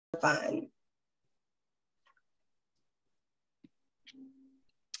fun.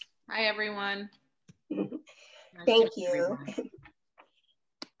 Hi, everyone. Thank you.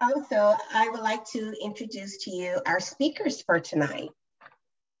 Also, I would like to introduce to you our speakers for tonight.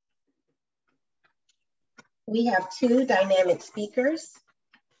 We have two dynamic speakers.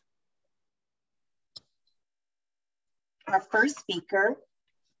 Our first speaker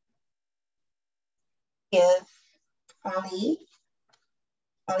is Ali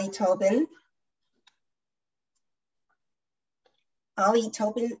Tobin. Ali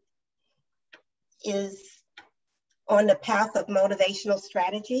Tobin is on the path of motivational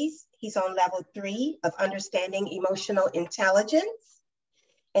strategies. He's on level 3 of understanding emotional intelligence.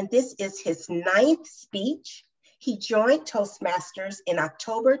 And this is his 9th speech. He joined Toastmasters in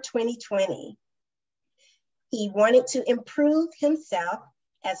October 2020. He wanted to improve himself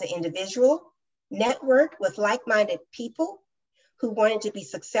as an individual, network with like-minded people who wanted to be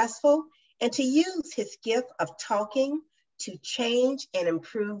successful, and to use his gift of talking to change and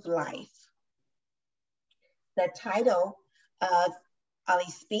improve life. The title of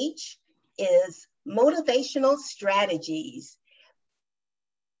Ali's speech is Motivational Strategies,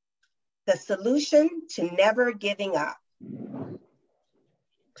 the solution to never giving up.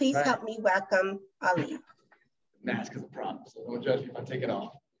 Please help me welcome Ali. Mask is a problem, so don't judge me if I take it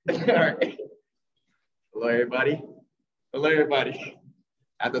off. All right. Hello, everybody. Hello, everybody.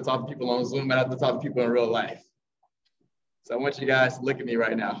 I have to talk to people on Zoom, and I have to talk to people in real life. So I want you guys to look at me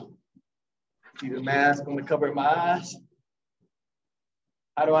right now. See the mask on the cover of my eyes?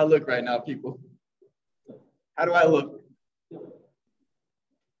 How do I look right now, people? How do I look?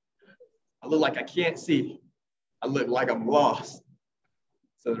 I look like I can't see. I look like I'm lost.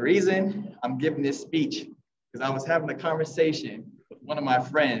 So the reason I'm giving this speech is I was having a conversation with one of my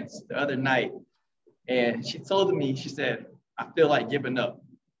friends the other night, and she told me, she said, I feel like giving up.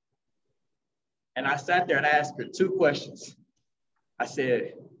 And I sat there and I asked her 2 questions. I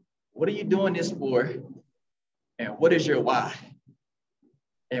said, what are you doing this for? And what is your why?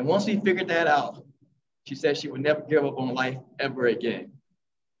 And once we figured that out, she said she would never give up on life ever again.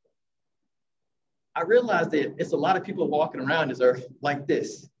 I realized that it's a lot of people walking around this earth like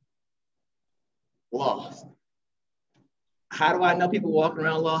this, lost. How do I know people walking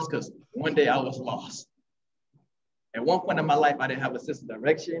around lost? Because one day I was lost. At one point in my life, I didn't have a sense of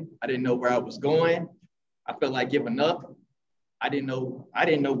direction. I didn't know where I was going. I felt like giving up. I didn't know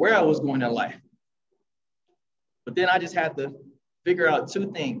where I was going in life. But then I just had to figure out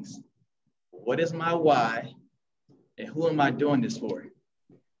 2 things. What is my why? And who am I doing this for?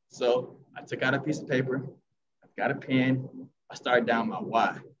 So I took out a piece of paper, I got a pen, I started down my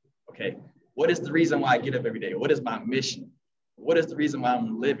why. Okay, what is the reason why I get up every day? What is my mission? What is the reason why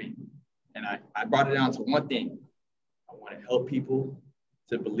I'm living? And I brought it down to one thing. I want to help people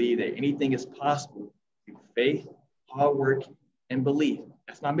to believe that anything is possible through faith, hard work, and belief.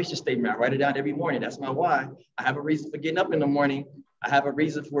 That's my mission statement. I write it down every morning. That's my why. I have a reason for getting up in the morning. I have a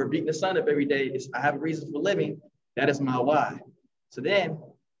reason for beating the sun up every day. I have a reason for living. That is my why. So then,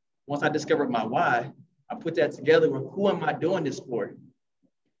 once I discovered my why, I put that together with who am I doing this for?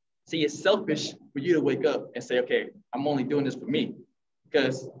 See, it's selfish for you to wake up and say, okay, I'm only doing this for me.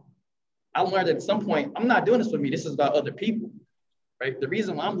 Because I learned at some point, I'm not doing this for me. This is about other people, right? The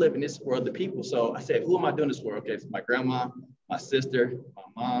reason why I'm living this is for other people. So I said, who am I doing this for? Okay, it's my grandma, my sister, my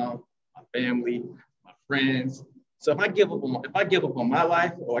mom, my family, my friends. So if I give up on my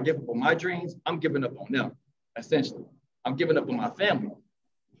life or I give up on my dreams, I'm giving up on them, essentially. I'm giving up on my family.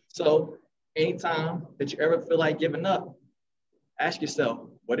 So anytime that you ever feel like giving up, ask yourself,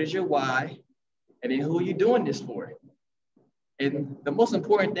 what is your why? And then who are you doing this for? And the most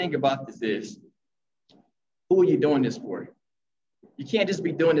important thing about this is, who are you doing this for? You can't just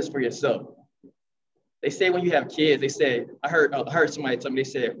be doing this for yourself. They say when you have kids, they say, I heard somebody tell me, they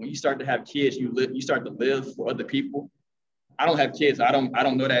said, when you start to have kids, you start to live for other people. I don't have kids. I don't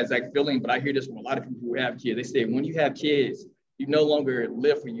know that exact feeling, but I hear this from a lot of people who have kids. They say, when you have kids, you no longer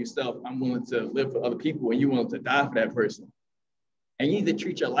live for yourself. I'm willing to live for other people, and you're willing to die for that person. And you need to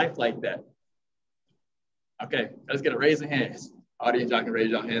treat your life like that. Okay, let's get a raise of hands. Audience, y'all can raise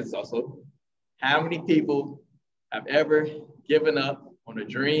your hands also. How many people have ever given up on a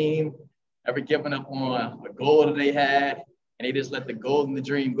dream, ever given up on a goal that they had, and they just let the goal and the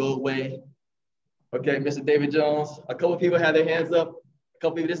dream go away? Okay, Mr. David Jones, a couple of people had their hands up. A couple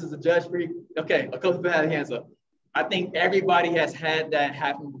of people, this is a judge for you. Okay, a couple of people had their hands up. I think everybody has had that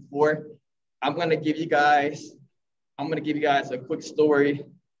happen before. I'm gonna give you guys a quick story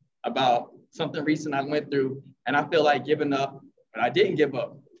about something recent I went through, and I feel like giving up, but I didn't give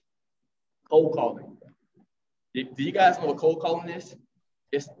up. Cold calling. Do you guys know what cold calling is?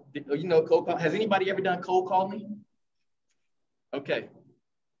 It's, you know, cold call. Has anybody ever done cold calling? Okay.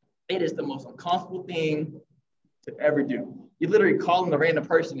 It is the most uncomfortable thing to ever do. You're literally calling a random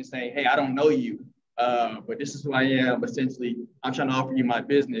person and saying, hey, I don't know you, but this is who I am. Essentially, I'm trying to offer you my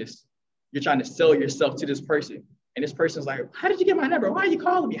business. You're trying to sell yourself to this person. And this person's like, how did you get my number? Why are you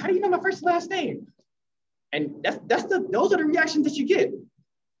calling me? How do you know my first and last name? And those are the reactions that you get.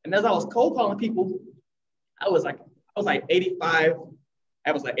 And as I was cold calling people, I was like 85.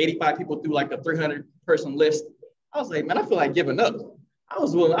 I was like 85 people through like a 300 person list. I was like, man, I feel like giving up. I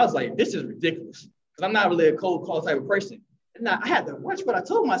was like, this is ridiculous. Because I'm not really a cold call type of person. And I had to watch what I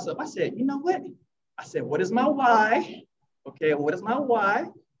told myself. I said, you know what? I said, what is my why? Okay, what is my why?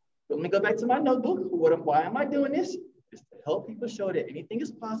 Let me go back to my notebook. Why am I doing this? It's to help people show that anything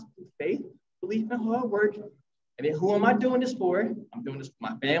is possible. Faith, belief, and hard work. And then who am I doing this for? I'm doing this for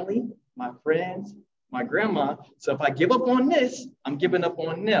my family, my friends, my grandma. So if I give up on this, I'm giving up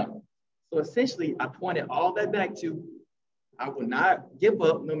on them. So essentially, I pointed all that back to, I will not give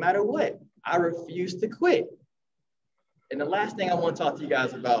up no matter what. I refuse to quit. And the last thing I want to talk to you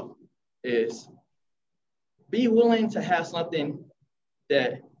guys about is be willing to have something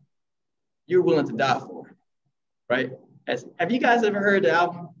that you're willing to die for, right? Have you guys ever heard the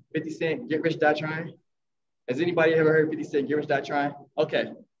album 50 Cent, Get Rich, Die Trying? Has anybody ever heard 50 Cent, Get Rich, Die Trying?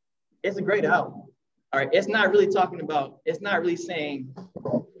 Okay, it's a great album. All right, it's not really saying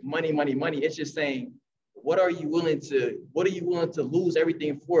money, money, money. It's just saying, what are you willing to lose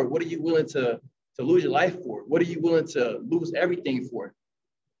everything for? What are you willing to lose your life for? What are you willing to lose everything for?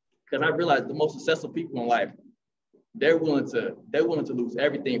 Because I realized the most successful people in life, they're willing to lose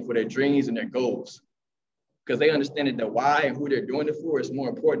everything for their dreams and their goals. Because they understand that the why and who they're doing it for is more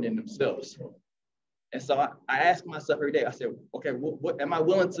important than themselves. And so I asked myself every day, I said, okay, what am I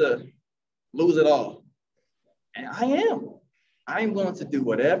willing to lose it all? And I am. I am willing to do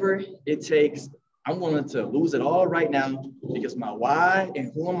whatever it takes. I'm willing to lose it all right now because my why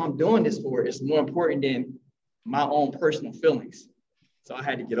and who I'm doing this for is more important than my own personal feelings. So I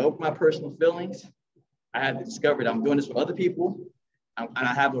had to get over my personal feelings. I had to discover that I'm doing this for other people. And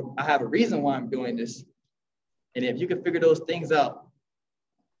I have a reason why I'm doing this. And if you can figure those things out,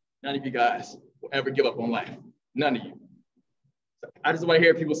 none of you guys will ever give up on life. None of you. So I just want to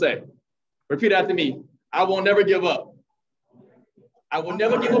hear people say, repeat after me. I will never give up. I will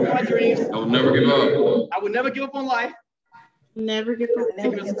never give up on my dreams. I will never give up. I will never give up on life. Never give up.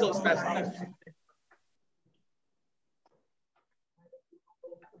 Never give up on life.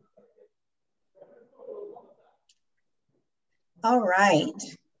 All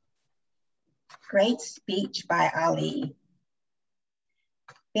right. Great speech by Ali.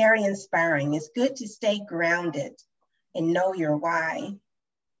 Very inspiring. It's good to stay grounded and know your why.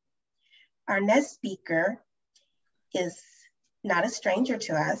 Our next speaker is not a stranger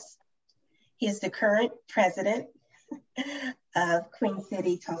to us. He is the current president of Queen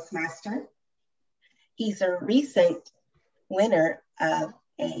City Toastmaster. He's a recent winner of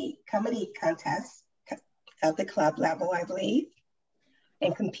a comedy contest of the club level, I believe,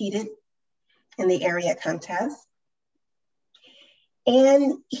 and competed in the area contest.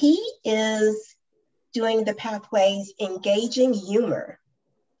 And he is doing the Pathways Engaging Humor.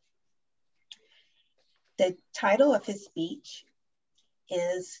 The title of his speech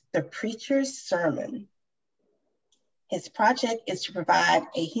is The Preacher's Sermon. His project is to provide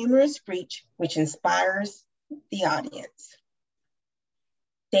a humorous speech which inspires the audience.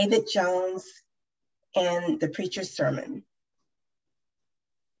 David Jones and The Preacher's Sermon.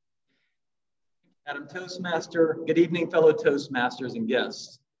 Madam Toastmaster, good evening, fellow Toastmasters and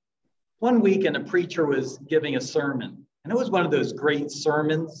guests. One weekend, a preacher was giving a sermon, and it was one of those great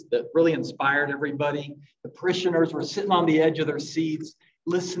sermons that really inspired everybody. The parishioners were sitting on the edge of their seats,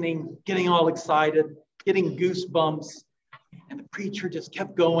 listening, getting all excited, getting goosebumps, and the preacher just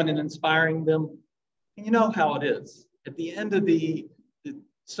kept going and inspiring them. And you know how it is. At the end of the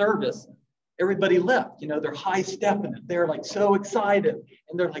service, everybody left, they're high stepping it. They're like so excited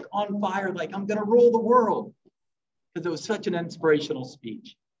and they're like on fire, like I'm gonna rule the world, because it was such an inspirational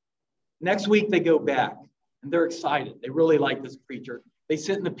speech. Next week they go back and they're excited. They really like this preacher. They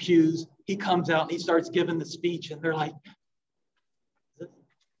sit in the pews, he comes out and he starts giving the speech and they're like,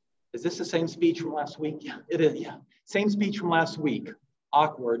 is this the same speech from last week? Yeah, it is, yeah. Same speech from last week,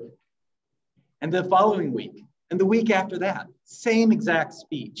 awkward. And the following week and the week after that, same exact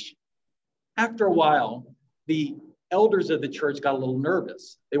speech. After a while, the elders of the church got a little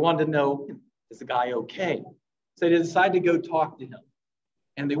nervous. They wanted to know, is the guy okay? So they decided to go talk to him.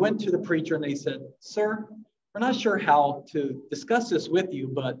 And they went to the preacher and they said, sir, we're not sure how to discuss this with you,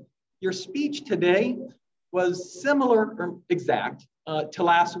 but your speech today was similar or exact to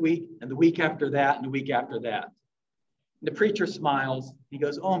last week and the week after that and the week after that. And the preacher smiles. He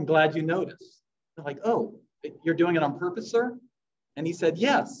goes, oh, I'm glad you noticed. They're like, oh, you're doing it on purpose, sir? And he said,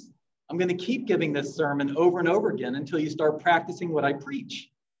 yes, I'm going to keep giving this sermon over and over again until you start practicing what I preach.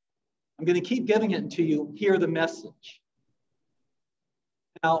 I'm going to keep giving it until you hear the message.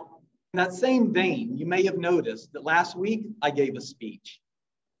 Now, in that same vein, you may have noticed that last week I gave a speech.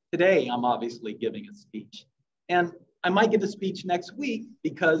 Today, I'm obviously giving a speech. And I might give a speech next week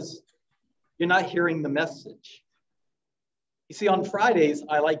because you're not hearing the message. You see, on Fridays,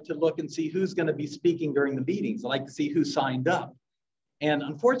 I like to look and see who's going to be speaking during the meetings. I like to see who signed up. And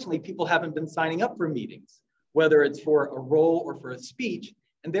unfortunately, people haven't been signing up for meetings, whether it's for a role or for a speech.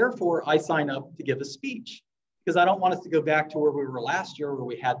 And therefore, I sign up to give a speech because I don't want us to go back to where we were last year, where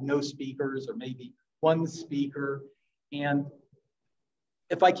we had no speakers or maybe one speaker. And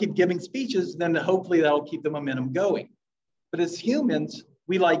if I keep giving speeches, then hopefully that'll keep the momentum going. But as humans,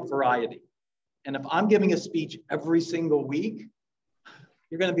 we like variety. And if I'm giving a speech every single week,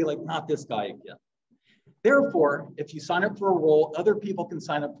 you're going to be like, not this guy again. Therefore, if you sign up for a role, other people can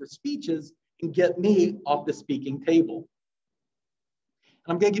sign up for speeches and get me off the speaking table.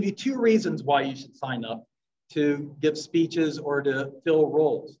 And I'm going to give you 2 reasons why you should sign up to give speeches or to fill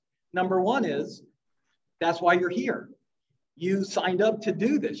roles. Number 1 is, that's why you're here. You signed up to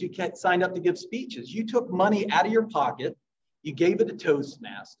do this. You signed up to give speeches. You took money out of your pocket. You gave it to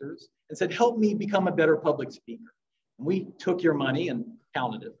Toastmasters and said, help me become a better public speaker. And we took your money and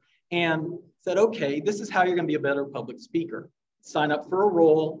counted it and said, okay, this is how you're going to be a better public speaker. Sign up for a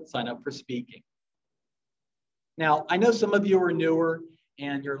role, sign up for speaking. Now, I know some of you are newer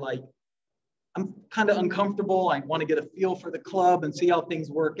and you're like, I'm kind of uncomfortable. I want to get a feel for the club and see how things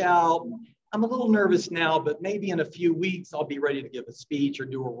work out. I'm a little nervous now, but maybe in a few weeks, I'll be ready to give a speech or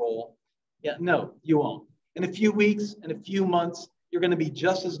do a role. Yeah, no, you won't. In a few weeks, in a few months, you're going to be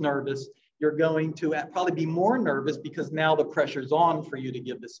just as nervous. You're going to probably be more nervous because now the pressure's on for you to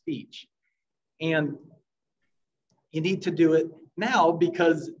give the speech. And you need to do it now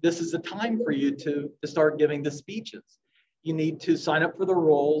because this is the time for you to start giving the speeches. You need to sign up for the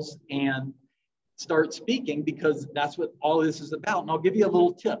roles and start speaking because that's what all this is about. And I'll give you a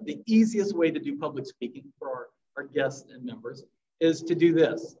little tip. The easiest way to do public speaking for our guests and members is to do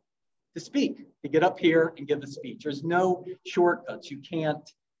this. To speak, to get up here and give a speech. There's no shortcuts. You can't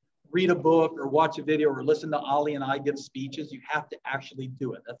read a book or watch a video or listen to Ali and I give speeches. You have to actually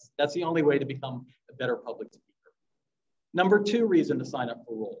do it. That's the only way to become a better public speaker. Number 2 reason to sign up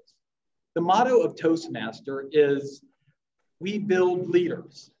for roles. The motto of Toastmaster is, we build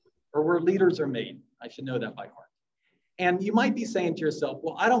leaders, or where leaders are made. I should know that by heart. And you might be saying to yourself,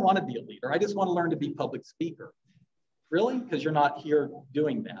 well, I don't want to be a leader. I just want to learn to be a public speaker. Really? Because you're not here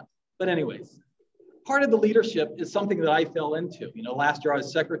doing that. But anyways, part of the leadership is something that I fell into. You know, last year I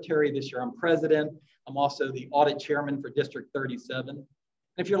was secretary, this year I'm president. I'm also the audit chairman for District 37. And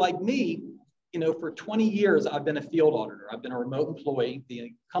if you're like me, you know, for 20 years, I've been a field auditor. I've been a remote employee.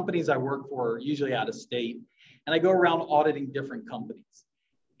 The companies I work for are usually out of state. And I go around auditing different companies.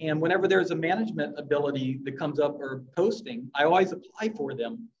 And whenever there's a management ability that comes up or posting, I always apply for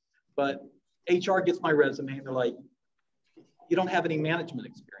them. But HR gets my resume and they're like, you don't have any management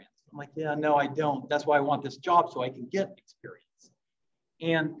experience. I'm like, yeah, no, I don't. That's why I want this job, so I can get experience.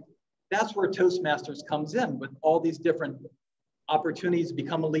 And that's where Toastmasters comes in with all these different opportunities to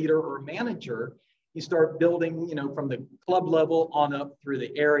become a leader or a manager. You start building, you know, from the club level on up through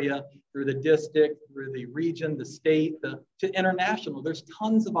the area, through the district, through the region, the state, to international. There's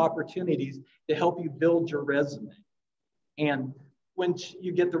tons of opportunities to help you build your resume. And once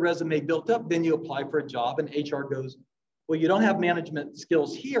you get the resume built up, then you apply for a job and HR goes, well, you don't have management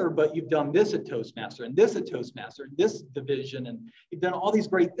skills here, but you've done this at Toastmaster and this at Toastmaster, and this division, and you've done all these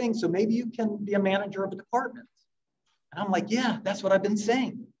great things. So maybe you can be a manager of a department. And I'm like, yeah, that's what I've been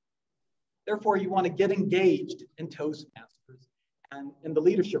saying. Therefore, you want to get engaged in Toastmasters and in the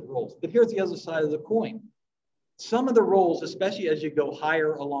leadership roles. But here's the other side of the coin. Some of the roles, especially as you go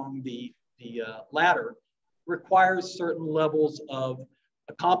higher along the ladder, requires certain levels of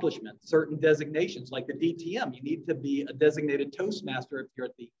accomplishment, certain designations, like the DTM. You need to be a designated Toastmaster if you're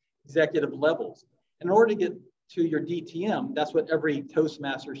at the executive levels. In order to get to your DTM, that's what every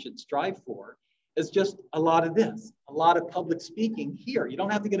Toastmaster should strive for, is just a lot of this, a lot of public speaking here. You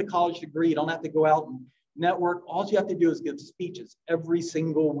don't have to get a college degree. You don't have to go out and network. All you have to do is give speeches every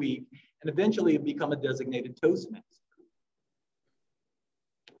single week, and eventually you become a designated Toastmaster.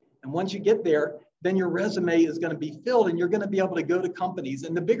 And once you get there, then your resume is going to be filled and you're going to be able to go to companies.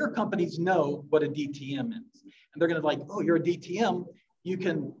 And the bigger companies know what a DTM is. And they're going to be like, oh, you're a DTM. you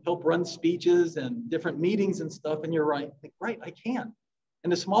can help run speeches and different meetings and stuff. And you're right, like, right, I can.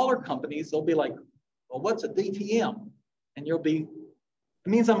 And the smaller companies, they'll be like, well, what's a DTM? And you'll be, it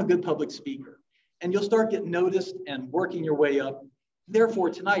means I'm a good public speaker. And you'll start getting noticed and working your way up. Therefore,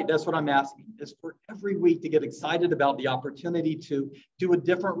 tonight, that's what I'm asking, is for every week to get excited about the opportunity to do a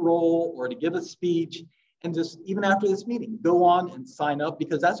different role or to give a speech. And just even after this meeting, go on and sign up,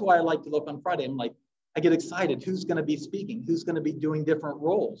 because that's why I like to look on Friday. I'm like, I get excited. Who's going to be speaking? Who's going to be doing different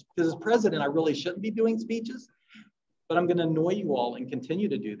roles? Because as president, I really shouldn't be doing speeches, but I'm going to annoy you all and continue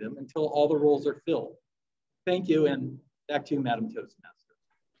to do them until all the roles are filled. Thank you. And back to you, Madam Toastmaster.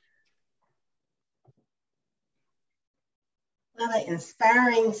 What an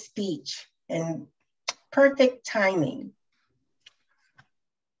inspiring speech and perfect timing.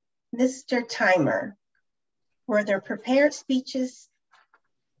 Mr. Timer, were there prepared speeches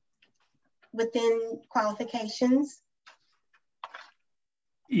within qualifications?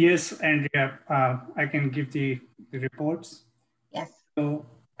 Yes, Andrea, I can give the reports. Yes. So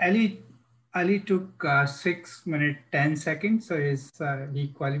Ali took 6 minutes, 10 seconds. So his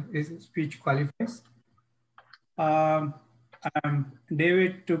speech qualifies.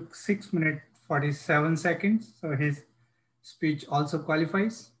 David took 6 minutes, 47 seconds. So his speech also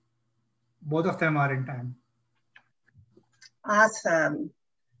qualifies. Both of them are in time. Awesome.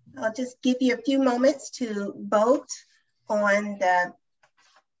 I'll just give you a few moments to vote on the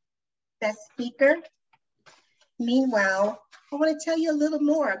best speaker. Meanwhile, I want to tell you a little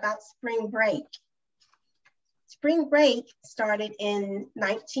more about spring break. Spring break started in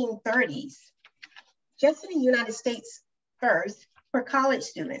 1930s, just in the United States first for college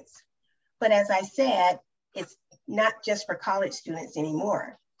students. But as I said, it's not just for college students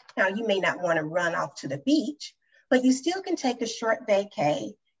anymore. Now, you may not want to run off to the beach, but you still can take a short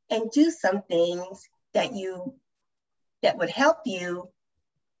vacay and do some things that would help you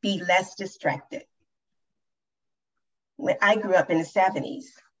be less distracted. When I grew up in the 70s,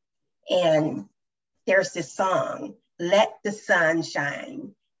 and there's this song, "Let the sun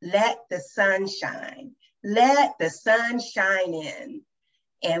shine, let the sun shine, let the sun shine in."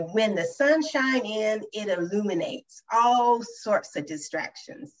 And when the sun shines in, it illuminates all sorts of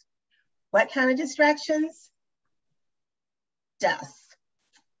distractions. What kind of distractions? Dust.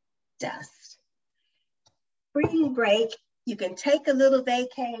 Spring break, you can take a little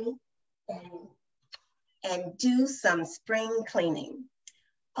vacay and do some spring cleaning.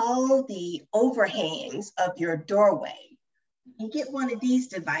 All the overhangs of your doorway. You get one of these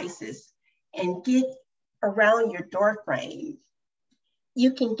devices and get around your door frame.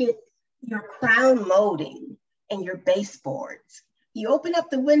 You can get your crown molding and your baseboards. You open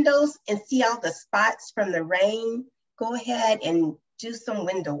up the windows and see all the spots from the rain. Go ahead and do some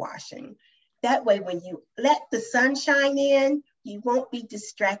window washing. That way, when you let the sun shine in, you won't be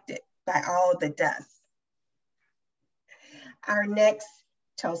distracted by all the dust. Our next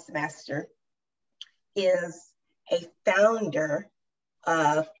Toastmaster is a founder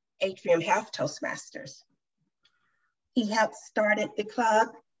of Atrium Health Toastmasters. He helped started the club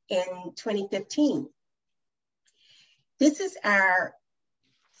in 2015. This is our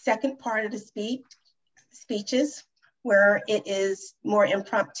second part of the speeches, where it is more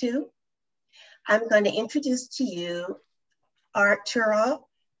impromptu. I'm going to introduce to you Arturo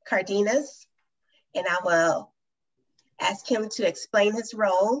Cardenas, and I will ask him to explain his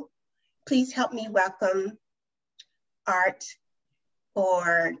role. Please help me welcome Art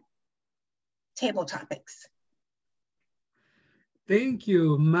for table topics. Thank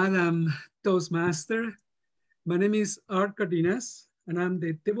you, Madam Toastmaster. My name is Art Cardenas, and I'm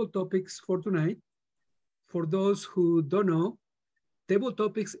the table topics for tonight. For those who don't know, table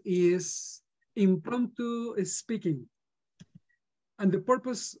topics is impromptu speaking. And the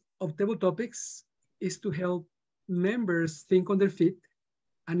purpose of table topics is to help members think on their feet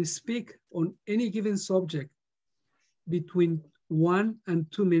and speak on any given subject between 1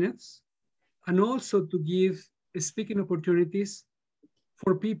 and 2 minutes, and also to give speaking opportunities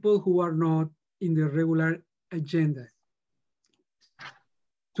for people who are not in the regular agenda.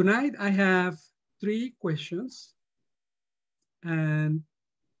 Tonight, I have 3 questions, and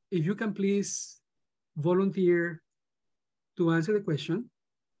if you can please volunteer to answer the question.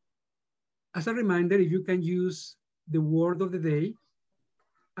 As a reminder, if you can use the word of the day,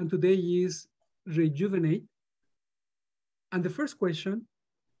 and today is rejuvenate. And the first question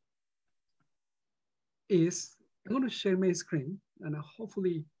is, I'm going to share my screen, and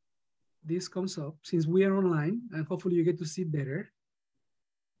hopefully this comes up since we are online, and hopefully you get to see better.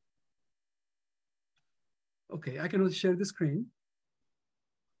 Okay, I cannot share the screen.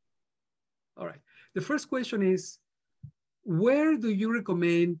 All right, the first question is, where do you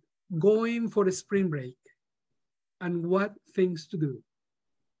recommend going for a spring break and what things to do?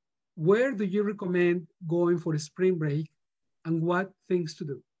 Where do you recommend going for a spring break and what things to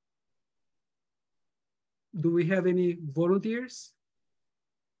do? Do we have any volunteers?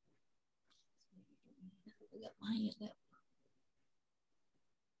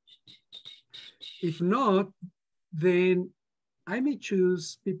 If not, then I may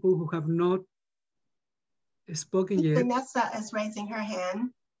choose people who have not spoken yet. Vanessa is raising her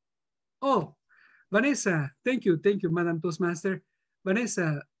hand. Oh, Vanessa, thank you, Madam Toastmaster.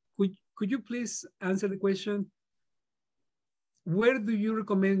 Vanessa, could you please answer the question? Where do you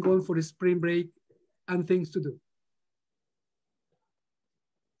recommend going for a spring break and things to do?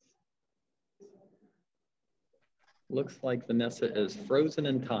 Looks like Vanessa is frozen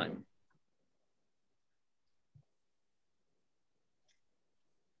in time.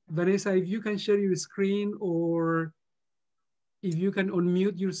 Vanessa, if you can share your screen or if you can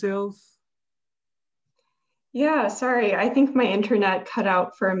unmute yourself. Yeah, sorry. I think my internet cut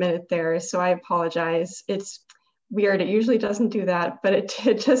out for a minute there, so I apologize. It's weird. It usually doesn't do that, but it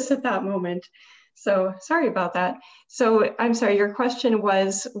did just at that moment. So sorry about that. So I'm sorry, your question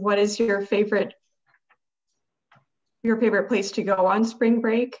was, what is your favorite place to go on spring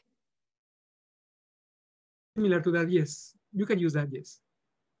break? Similar to that, yes. You can use that, yes.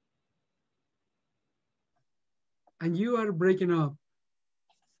 And you are breaking up.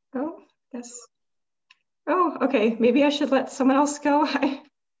 Oh, yes. Oh, okay. Maybe I should let someone else go.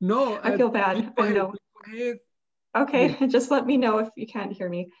 No, I feel bad. Go ahead, No. go ahead. Okay, Yeah. just let me know if you can't hear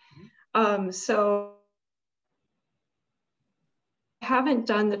me. So I haven't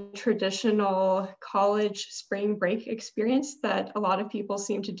done the traditional college spring break experience that a lot of people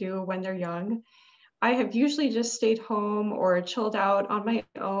seem to do when they're young. I have usually just stayed home or chilled out on my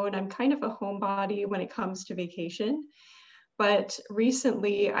own. I'm kind of a homebody when it comes to vacation. But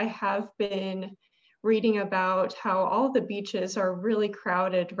recently I have been reading about how all the beaches are really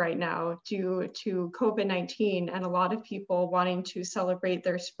crowded right now due to COVID-19 and a lot of people wanting to celebrate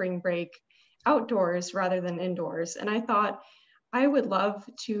their spring break outdoors rather than indoors. And I thought I would love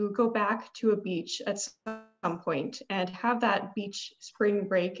to go back to a beach at some point and have that beach spring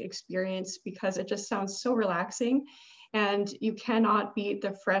break experience because it just sounds so relaxing and you cannot beat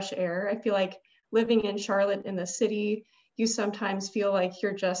the fresh air. I feel like living in Charlotte in the city, you sometimes feel like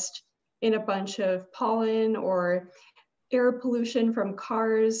you're just in a bunch of pollen or air pollution from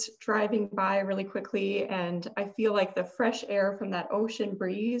cars driving by really quickly. And I feel like the fresh air from that ocean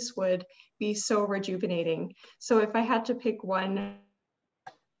breeze would be so rejuvenating. So if I had to pick one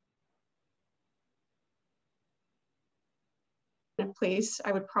place,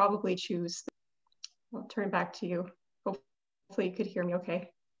 I would probably choose. I'll turn back to you. Hopefully you could hear me okay.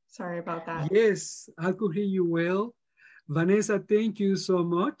 Sorry about that. Yes, I could hear you well. Vanessa, thank you so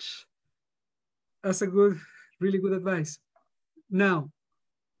much. That's a really good advice. Now,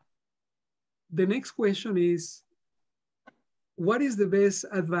 the next question is, what is the best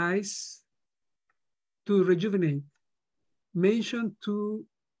advice to rejuvenate? Mention two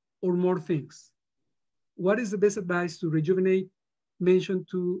or more things. What is the best advice to rejuvenate? Mention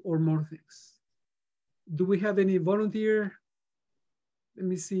two or more things. Do we have any volunteer? Let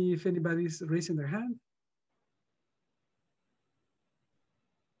me see if anybody's raising their hand.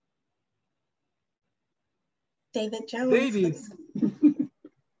 David Jones. David.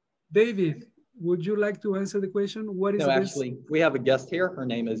 David, would you like to answer the question? What is No, actually, we have a guest here. Her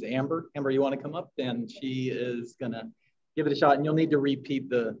name is Amber. Amber, you want to come up? And she is going to give it a shot. And you'll need to repeat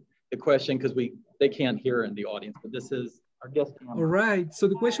the question because they can't hear in the audience. But this is our guest, Amber. All right. So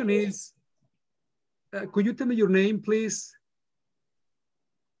the question is, could you tell me your name, please?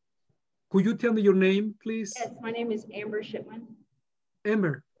 Could you tell me your name, please? Yes, my name is Amber Shipman.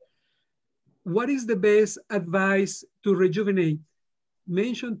 Amber, what is the best advice to rejuvenate?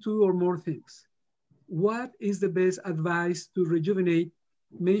 Mention two or more things. What is the best advice to rejuvenate?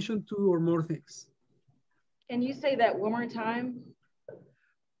 Mention two or more things. Can you say that one more time?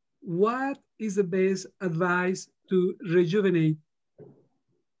 What is the best advice to rejuvenate?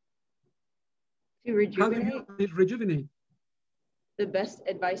 To rejuvenate? How do you rejuvenate? The best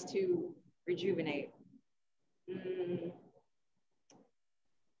advice to rejuvenate.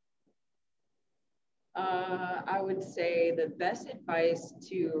 I would say the best advice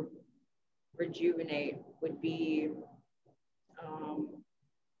to rejuvenate would be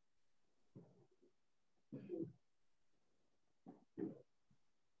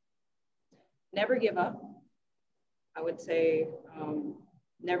never give up. I would say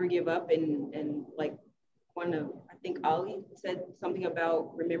never give up and like I think Ali said something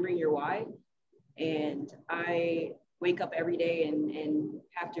about remembering your why. And I wake up every day and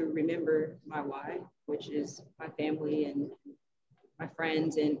have to remember my why, which is my family and my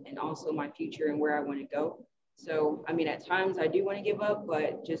friends and also my future and where I want to go. So, I mean, at times I do want to give up,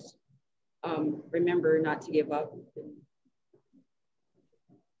 but just remember not to give up.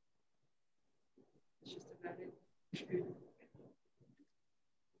 That's just about it.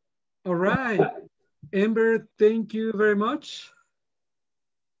 All right. Amber, thank you very much.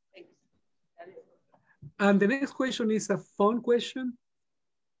 Thanks. And the next question is a fun question.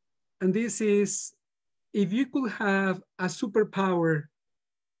 And this is, if you could have a superpower,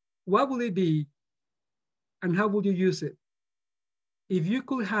 what would it be and how would you use it? If you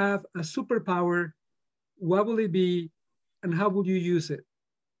could have a superpower, what would it be and how would you use it?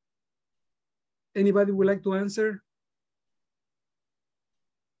 Anybody would like to answer?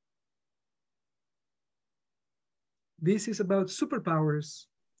 This is about superpowers.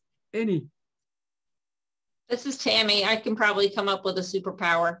 Any? This is Tammy. I can probably come up with a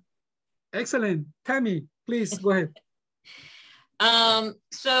superpower. Excellent. Tammy, please go ahead.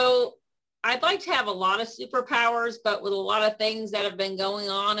 So I'd like to have a lot of superpowers, but with a lot of things that have been going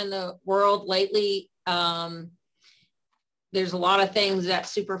on in the world lately, there's a lot of things that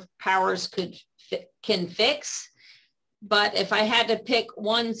superpowers can fix. But if I had to pick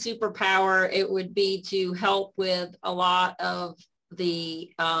one superpower, it would be to help with a lot of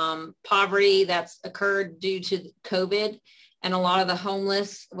the poverty that's occurred due to COVID and a lot of the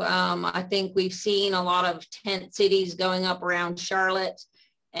homeless. I think we've seen a lot of tent cities going up around Charlotte.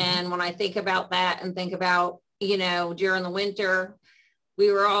 And when I think about that and think about, you know, during the winter,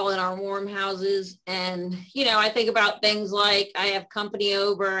 we were all in our warm houses. And, you know, I think about things like I have company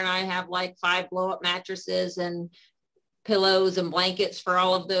over and I have like 5 blow-up mattresses and pillows and blankets for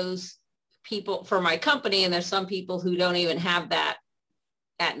all of those people for my company. And there's some people who don't even have that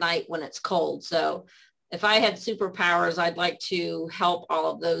at night when it's cold. So if I had superpowers, I'd like to help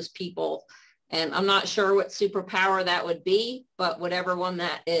all of those people. And I'm not sure what superpower that would be, but whatever one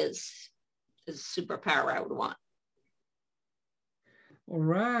that is superpower I would want. All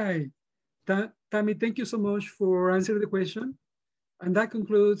right. Tammy, thank you so much for answering the question. And that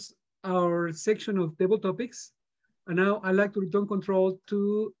concludes our section of table topics. And now I'd like to return control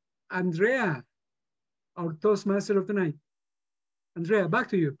to Andrea, our Toastmaster of the night. Andrea, back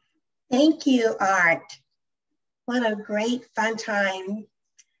to you. Thank you, Art. What a great fun time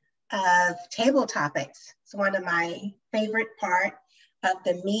of table topics. It's one of my favorite part of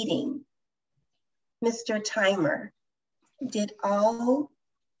the meeting. Mr. Timer, did all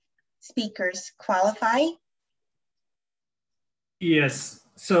speakers qualify? Yes.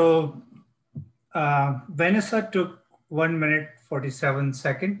 So Vanessa took 1 minute 47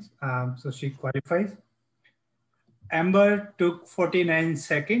 seconds. So she qualifies. Amber took 49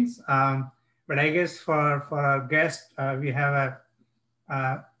 seconds. But I guess for our guest, we have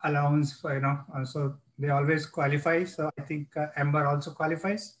a allowance for, you know, so they always qualify. So I think Amber also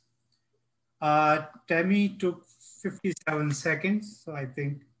qualifies. Tammy took 57 seconds. So I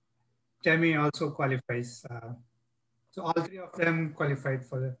think Tammy also qualifies. So all 3 of them qualified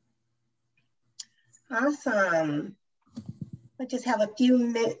for the. Awesome. I just have a few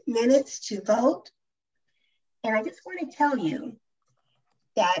minutes to vote. And I just want to tell you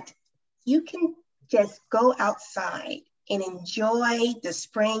that you can just go outside and enjoy the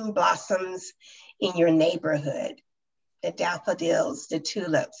spring blossoms in your neighborhood, the daffodils, the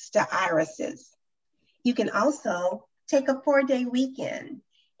tulips, the irises. You can also take a 4-day weekend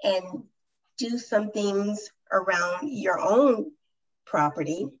and do some things around your own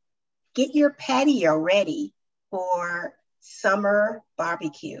property. Get your patio ready for summer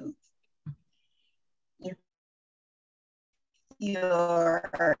barbecues.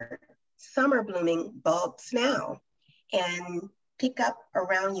 Your summer blooming bulbs now and pick up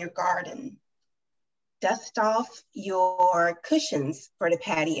around your garden. Dust off your cushions for the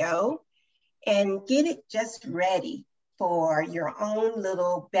patio and get it just ready for your own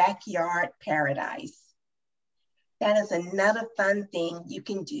little backyard paradise. That is another fun thing you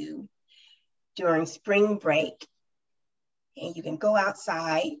can do during spring break. And you can go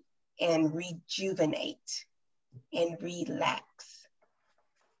outside and rejuvenate and relax.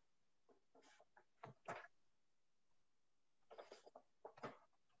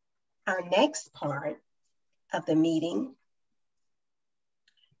 Our next part of the meeting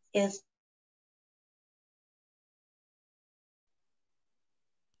is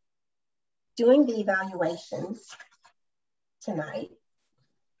doing the evaluations tonight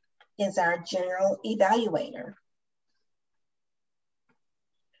is our general evaluator.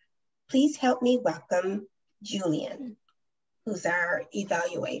 Please help me welcome Julian, who's our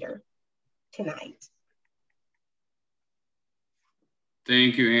evaluator tonight.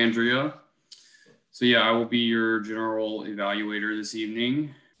 Thank you, Andrea. So yeah, I will be your general evaluator this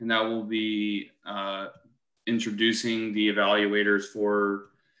evening, and that will be introducing the evaluators for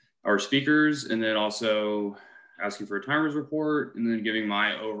our speakers, and then also asking for a timers report, and then giving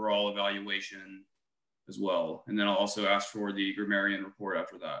my overall evaluation as well. And then I'll also ask for the grammarian report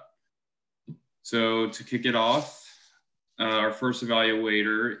after that. So to kick it off, our first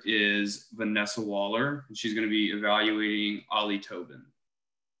evaluator is Vanessa Waller, and she's going to be evaluating Ali Tobin.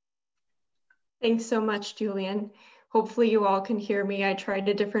 Thanks so much, Julian. Hopefully you all can hear me. I tried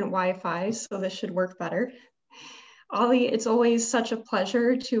a different Wi-Fi, so this should work better. Ali, it's always such a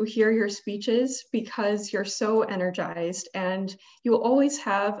pleasure to hear your speeches because you're so energized and you always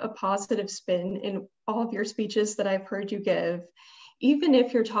have a positive spin in all of your speeches that I've heard you give. Even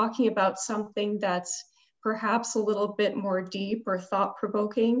if you're talking about something that's perhaps a little bit more deep or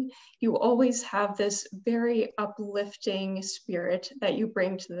thought-provoking, you always have this very uplifting spirit that you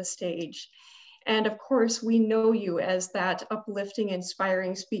bring to the stage. And of course, we know you as that uplifting,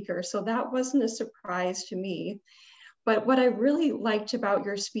 inspiring speaker, so that wasn't a surprise to me. But what I really liked about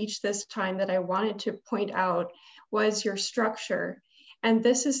your speech this time that I wanted to point out was your structure. And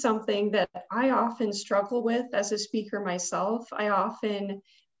this is something that I often struggle with as a speaker myself. I often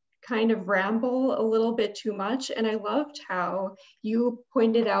kind of ramble a little bit too much. And I loved how you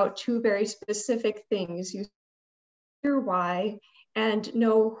pointed out two very specific things. You your why and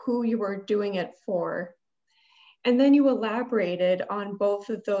know who you were doing it for. And then you elaborated on both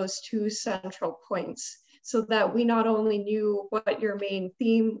of those two central points so that we not only knew what your main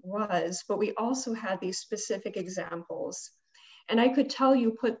theme was, but we also had these specific examples. And I could tell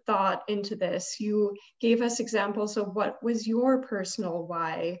you put thought into this. You gave us examples of what was your personal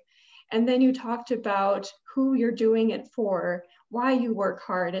why. And then you talked about who you're doing it for, why you work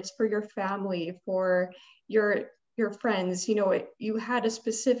hard. It's for your family, for your friends. You know, you had a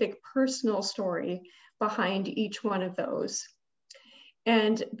specific personal story behind each one of those.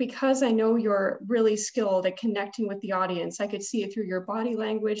 And because I know you're really skilled at connecting with the audience, I could see it through your body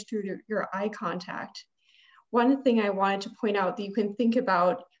language, through your eye contact. One thing I wanted to point out that you can think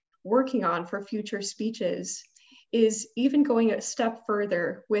about working on for future speeches is even going a step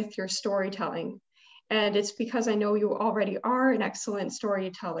further with your storytelling. And it's because I know you already are an excellent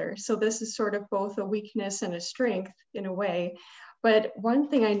storyteller. So this is sort of both a weakness and a strength in a way. But one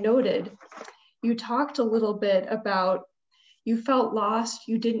thing I noted, you talked a little bit about you felt lost,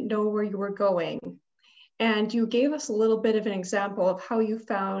 you didn't know where you were going. And you gave us a little bit of an example of how you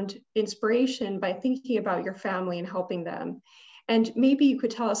found inspiration by thinking about your family and helping them. And maybe you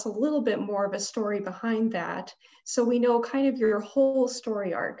could tell us a little bit more of a story behind that, so we know kind of your whole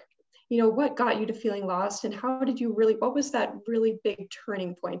story arc. You know, what got you to feeling lost, and how did you really, what was that really big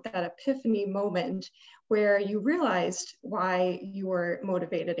turning point, that epiphany moment where you realized why you were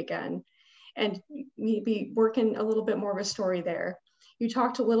motivated again? And maybe working a little bit more of a story there. You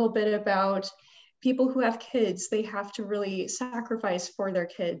talked a little bit about people who have kids, they have to really sacrifice for their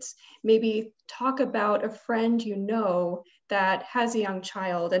kids. Maybe talk about a friend you know that has a young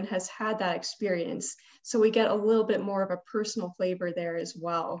child and has had that experience. So we get a little bit more of a personal flavor there as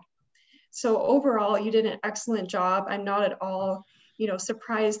well. So overall, you did an excellent job. I'm not at all, you know,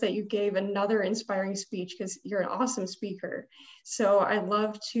 surprised that you gave another inspiring speech because you're an awesome speaker. So I'd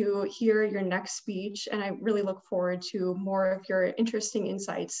love to hear your next speech, and I really look forward to more of your interesting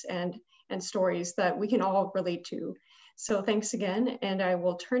insights and stories that we can all relate to. So thanks again, and I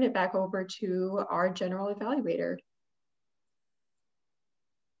will turn it back over to our general evaluator.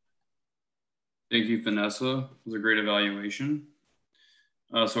 Thank you, Vanessa. It was a great evaluation.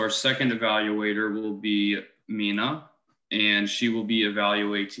 So our second evaluator will be Mina, and she will be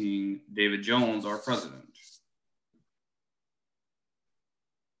evaluating David Jones, our president.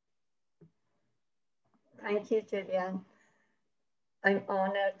 Thank you, Julian. I'm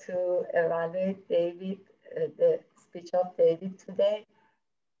honored to evaluate David, the speech of David today.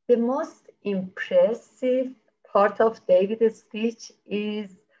 The most impressive part of David's speech is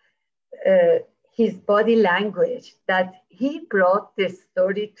his body language, that he brought the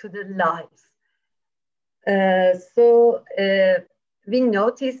story to the life. So we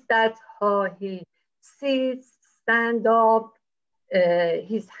noticed that how he sits, stand up,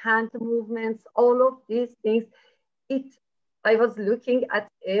 his hand movements, all of these things. I was looking at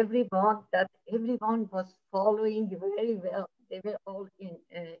everyone, that everyone was following very well. They were all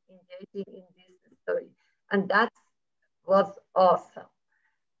engaging in this story. And that was awesome.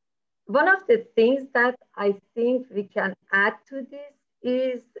 One of the things that I think we can add to this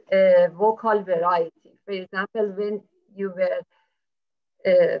is vocal variety. For example, when you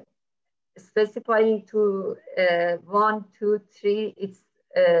were specifying to 1, 2, 3. It's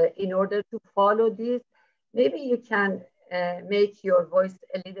in order to follow this. Maybe you can make your voice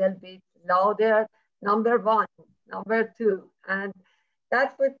a little bit louder. Number 1, number 2, and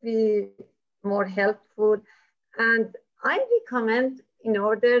that would be more helpful. And I recommend, in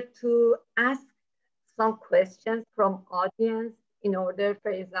order to ask some questions from audience, in order,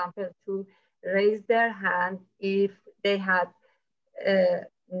 for example, to raise their hand if they had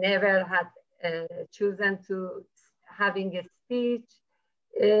never had chosen to having a speech.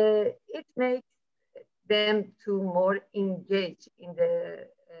 It makes them to more engage in the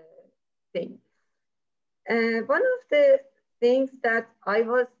thing. One of the things that I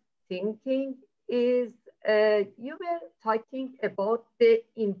was thinking is you were talking about the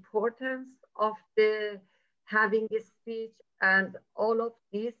importance of the having a speech and all of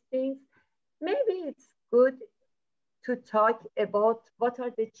these things. Maybe it's good to talk about what are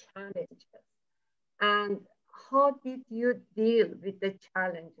the challenges and how did you deal with the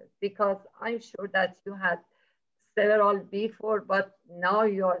challenges? Because I'm sure that you had several before, but now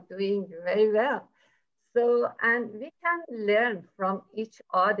you are doing very well. So, and we can learn from each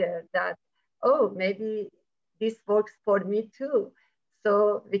other that, oh, maybe this works for me too.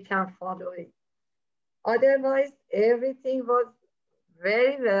 So we can follow it. Otherwise, everything was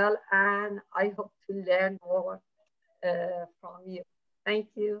very well, and I hope to learn more from you. Thank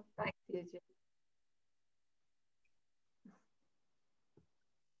you. Thank you, Jim.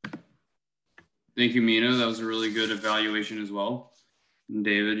 Thank you, Mina. That was a really good evaluation as well. And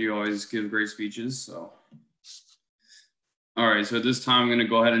David, you always give great speeches. So, all right. So at this time, I'm going to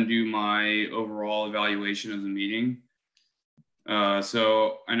go ahead and do my overall evaluation of the meeting.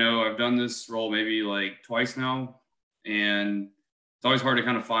 So I know I've done this role maybe like twice now, and it's always hard to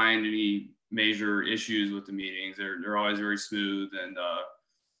kind of find any major issues with the meetings. They're always very smooth, and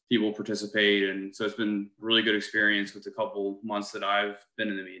people participate. And so it's been a really good experience with the couple months that I've been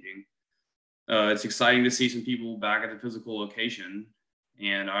in the meeting. It's exciting to see some people back at the physical location,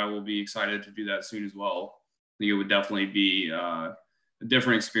 and I will be excited to do that soon as well. I think it would definitely be a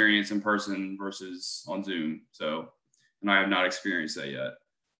different experience in person versus on Zoom. So, and I have not experienced that yet.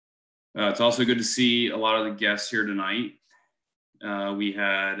 It's also good to see a lot of the guests here tonight. We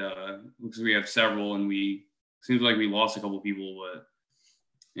had, looks like we have several, and seems like we lost a couple of people, but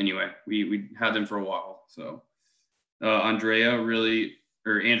anyway, we had them for a while. So Andrea,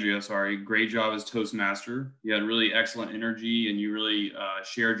 sorry, great job as Toastmaster. You had really excellent energy, and you really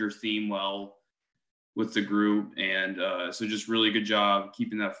shared your theme well with the group. And so just really good job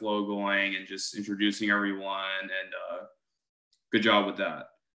keeping that flow going and just introducing everyone, and good job with that.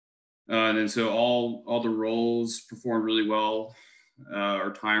 And then so all the roles performed really well.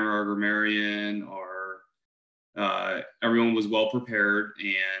 Our timer, our grammarian, everyone was well prepared,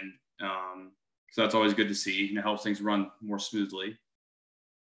 and so that's always good to see, and it helps things run more smoothly.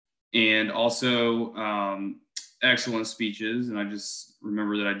 And also excellent speeches. And I just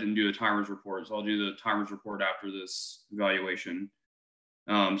remember that I didn't do the timers report, so I'll do the timers report after this evaluation.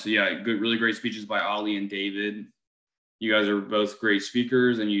 So yeah, really great speeches by Ali and David. You guys are both great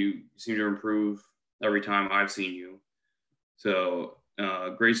speakers, and you seem to improve every time I've seen you. So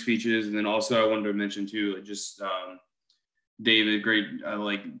great speeches. And then also I wanted to mention too, just David, great,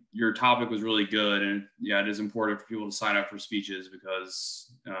 like your topic was really good. And yeah, it is important for people to sign up for speeches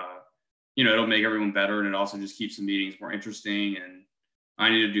because, you know, it'll make everyone better, and it also just keeps the meetings more interesting. And I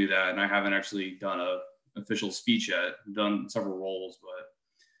need to do that. And I haven't actually done an official speech yet. I've done several roles, but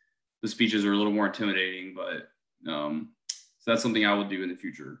the speeches are a little more intimidating, but so that's something I will do in the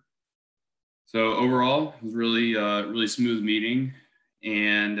future. So overall, it was really, really smooth meeting,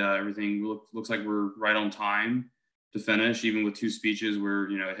 and everything looks like we're right on time to finish. Even with 2 speeches, we're,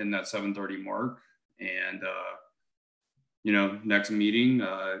 you know, hitting that 7:30 mark. And you know, next meeting,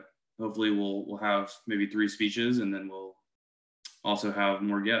 hopefully we'll have maybe 3 speeches, and then we'll also have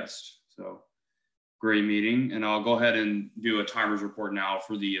more guests. So great meeting, and I'll go ahead and do a timers report now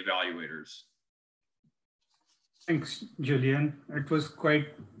for the evaluators. Thanks, Julian. It was quite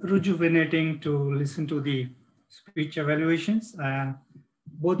rejuvenating to listen to the speech evaluations.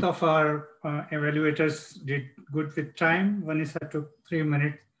 Both of our evaluators did good with time. Vanessa took 3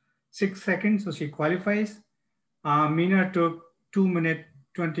 minutes, 6 seconds, so she qualifies. Mina took 2 minutes,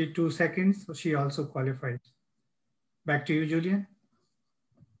 22 seconds, so she also qualifies. Back to you, Julian.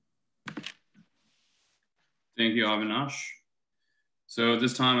 Thank you, Avinash. So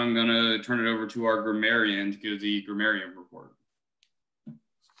this time I'm going to turn it over to our grammarian to give the grammarian report.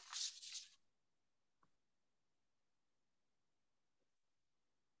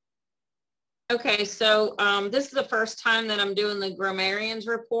 Okay, so this is the first time that I'm doing the grammarians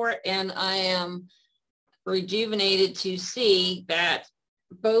report, and I am rejuvenated to see that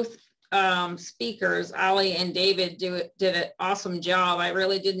both speakers, Ali and David, did an awesome job. I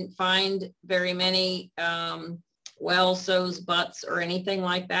really didn't find very many well, so's, buts, or anything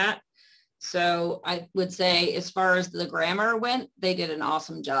like that. So I would say as far as the grammar went, they did an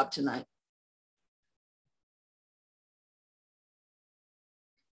awesome job tonight.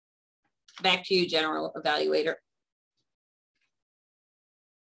 Back to you, General Evaluator.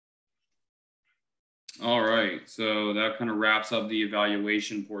 All right, so that kind of wraps up the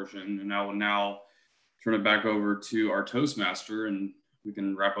evaluation portion, and I will now turn it back over to our Toastmaster, and we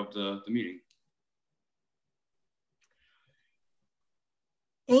can wrap up the meeting.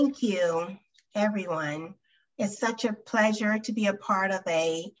 Thank you, everyone. It's such a pleasure to be a part of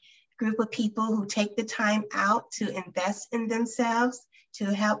a group of people who take the time out to invest in themselves, to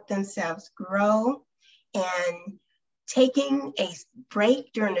help themselves grow, and taking a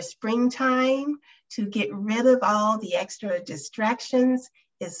break during the springtime to get rid of all the extra distractions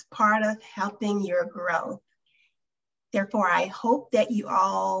is part of helping your growth. Therefore, I hope that you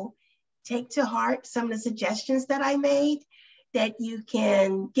all take to heart some of the suggestions that I made, that you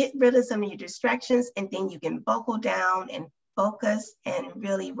can get rid of some of your distractions, and then you can buckle down and focus and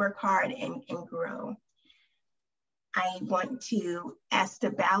really work hard and grow. I want to ask the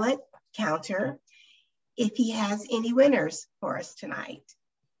ballot counter if he has any winners for us tonight.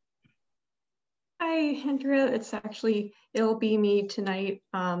 Hi, Andrea. It'll be me tonight.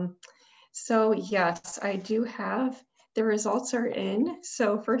 So yes, I do have, the results are in.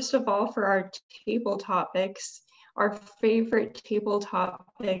 So first of all, for our table topics, our favorite table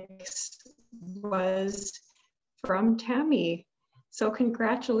topics was from Tammy. So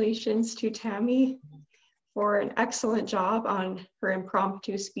congratulations to Tammy for an excellent job on her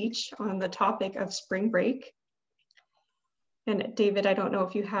impromptu speech on the topic of spring break. And David, I don't know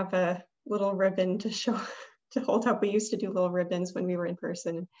if you have a little ribbon to show, to hold up. We used to do little ribbons when we were in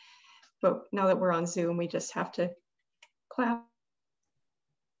person, but now that we're on Zoom, we just have to clap.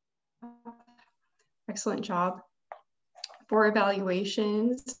 Excellent job. For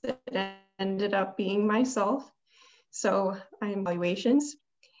evaluations, it ended up being myself. So I'm evaluations.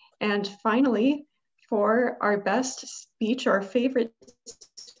 And finally, for our best speech, our favorite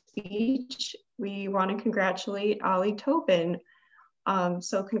speech, we want to congratulate Ali Tobin.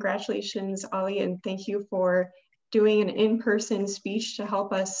 So congratulations, Ali, and thank you for doing an in-person speech to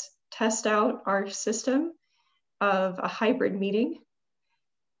help us test out our system of a hybrid meeting.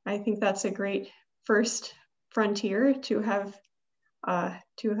 I think that's a great first frontier to have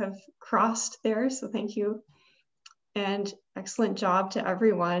crossed there, so thank you. And excellent job to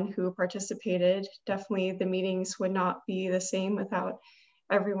everyone who participated. Definitely the meetings would not be the same without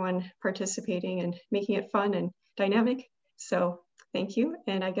everyone participating and making it fun and dynamic. So thank you.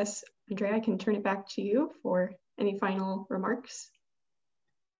 And I guess, Andrea, I can turn it back to you for any final remarks.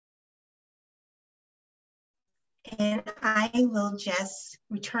 And I will just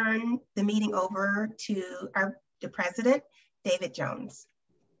return the meeting over to the president, David Jones.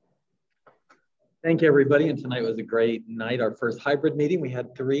 Thank you, everybody. And tonight was a great night. Our first hybrid meeting. We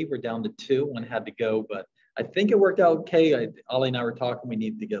had 3. We're down to 2. One had to go, but I think it worked out okay. Ollie and I were talking. We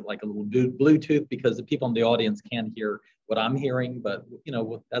need to get like a little Bluetooth because the people in the audience can't hear what I'm hearing. But you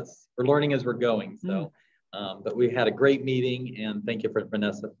know, we're learning as we're going. So, but we had a great meeting, and thank you for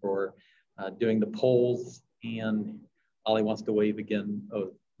Vanessa for doing the polls. And Ollie wants to wave again.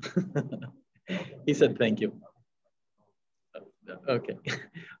 Oh, he said thank you. Okay.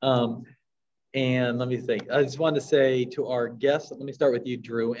 And let me think. I just wanted to say to our guests, let me start with you,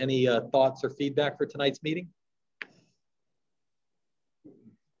 Drew. Any thoughts or feedback for tonight's meeting?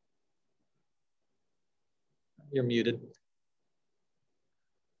 You're muted.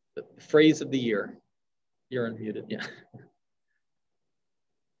 The phrase of the year. You're unmuted, yeah.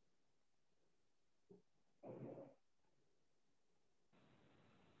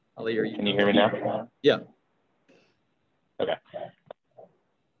 Ali, are you? Can you hear me now? Yeah. Okay.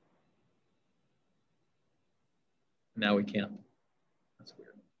 Now we can't. That's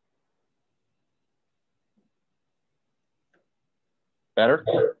weird. Better?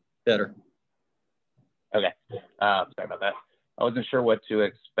 Better. Okay. Sorry about that. I wasn't sure what to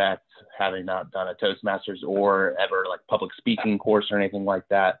expect, having not done a Toastmasters or ever like public speaking course or anything like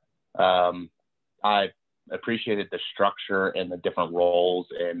that. I appreciated the structure and the different roles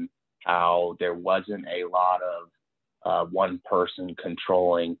and how there wasn't a lot of one person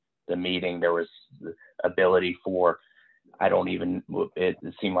controlling the meeting. There was the ability for, it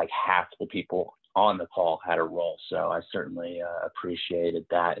seemed like half the people on the call had a role. So I certainly appreciated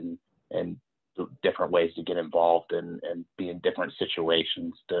that and different ways to get involved and be in different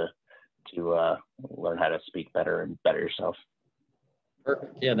situations to learn how to speak better and better yourself.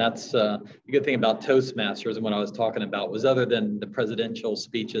 Perfect. Yeah, that's the good thing about Toastmasters, and what I was talking about was, other than the presidential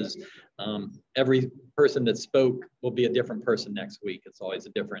speeches, every person that spoke will be a different person next week. It's always a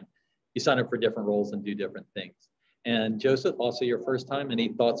different, you sign up for different roles and do different things. And Joseph, also your first time, any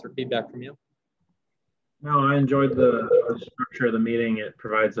thoughts or feedback from you? No, I enjoyed the structure of the meeting. It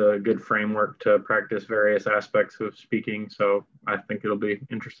provides a good framework to practice various aspects of speaking. So I think it'll be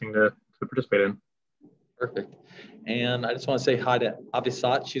interesting to participate in. Perfect. And I just want to say hi to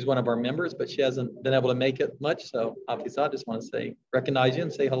Avisat. She's one of our members, but she hasn't been able to make it much. So Avisat, I just want to say, recognize you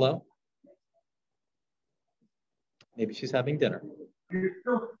and say hello. Maybe she's having dinner.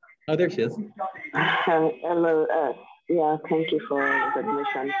 Oh, there she is. Hello. Yeah, thank you for the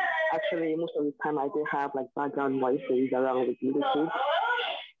admission. Actually, most of the time I do have like background voices around with leadership.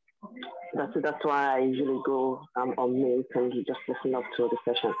 That's why I usually go on mute and just listen up to the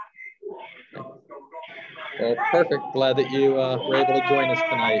session. Well, perfect. Glad that you were able to join us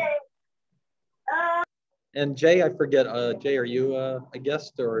tonight. And Jay, I forget, Jay, are you a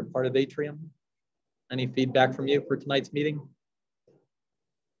guest or part of Atrium? Any feedback from you for tonight's meeting?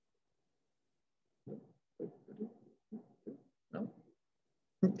 No?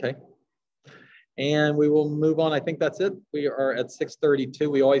 Okay. And we will move on. I think that's it. We are at 6:32.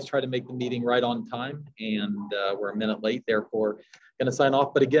 We always try to make the meeting right on time, and we're a minute late, therefore going to sign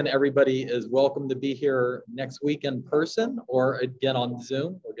off. But again, everybody is welcome to be here next week in person or again on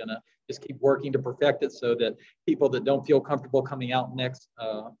Zoom. We're going to just keep working to perfect it so that people that don't feel comfortable coming out next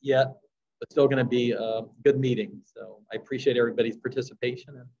yet, but still going to be a good meeting. So I appreciate everybody's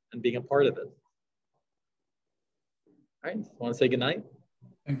participation and being a part of it. All right, want to say good night?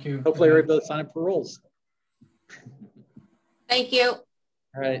 Thank you. Hopefully everybody sign up for roles. Thank you.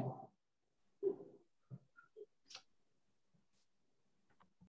 All right.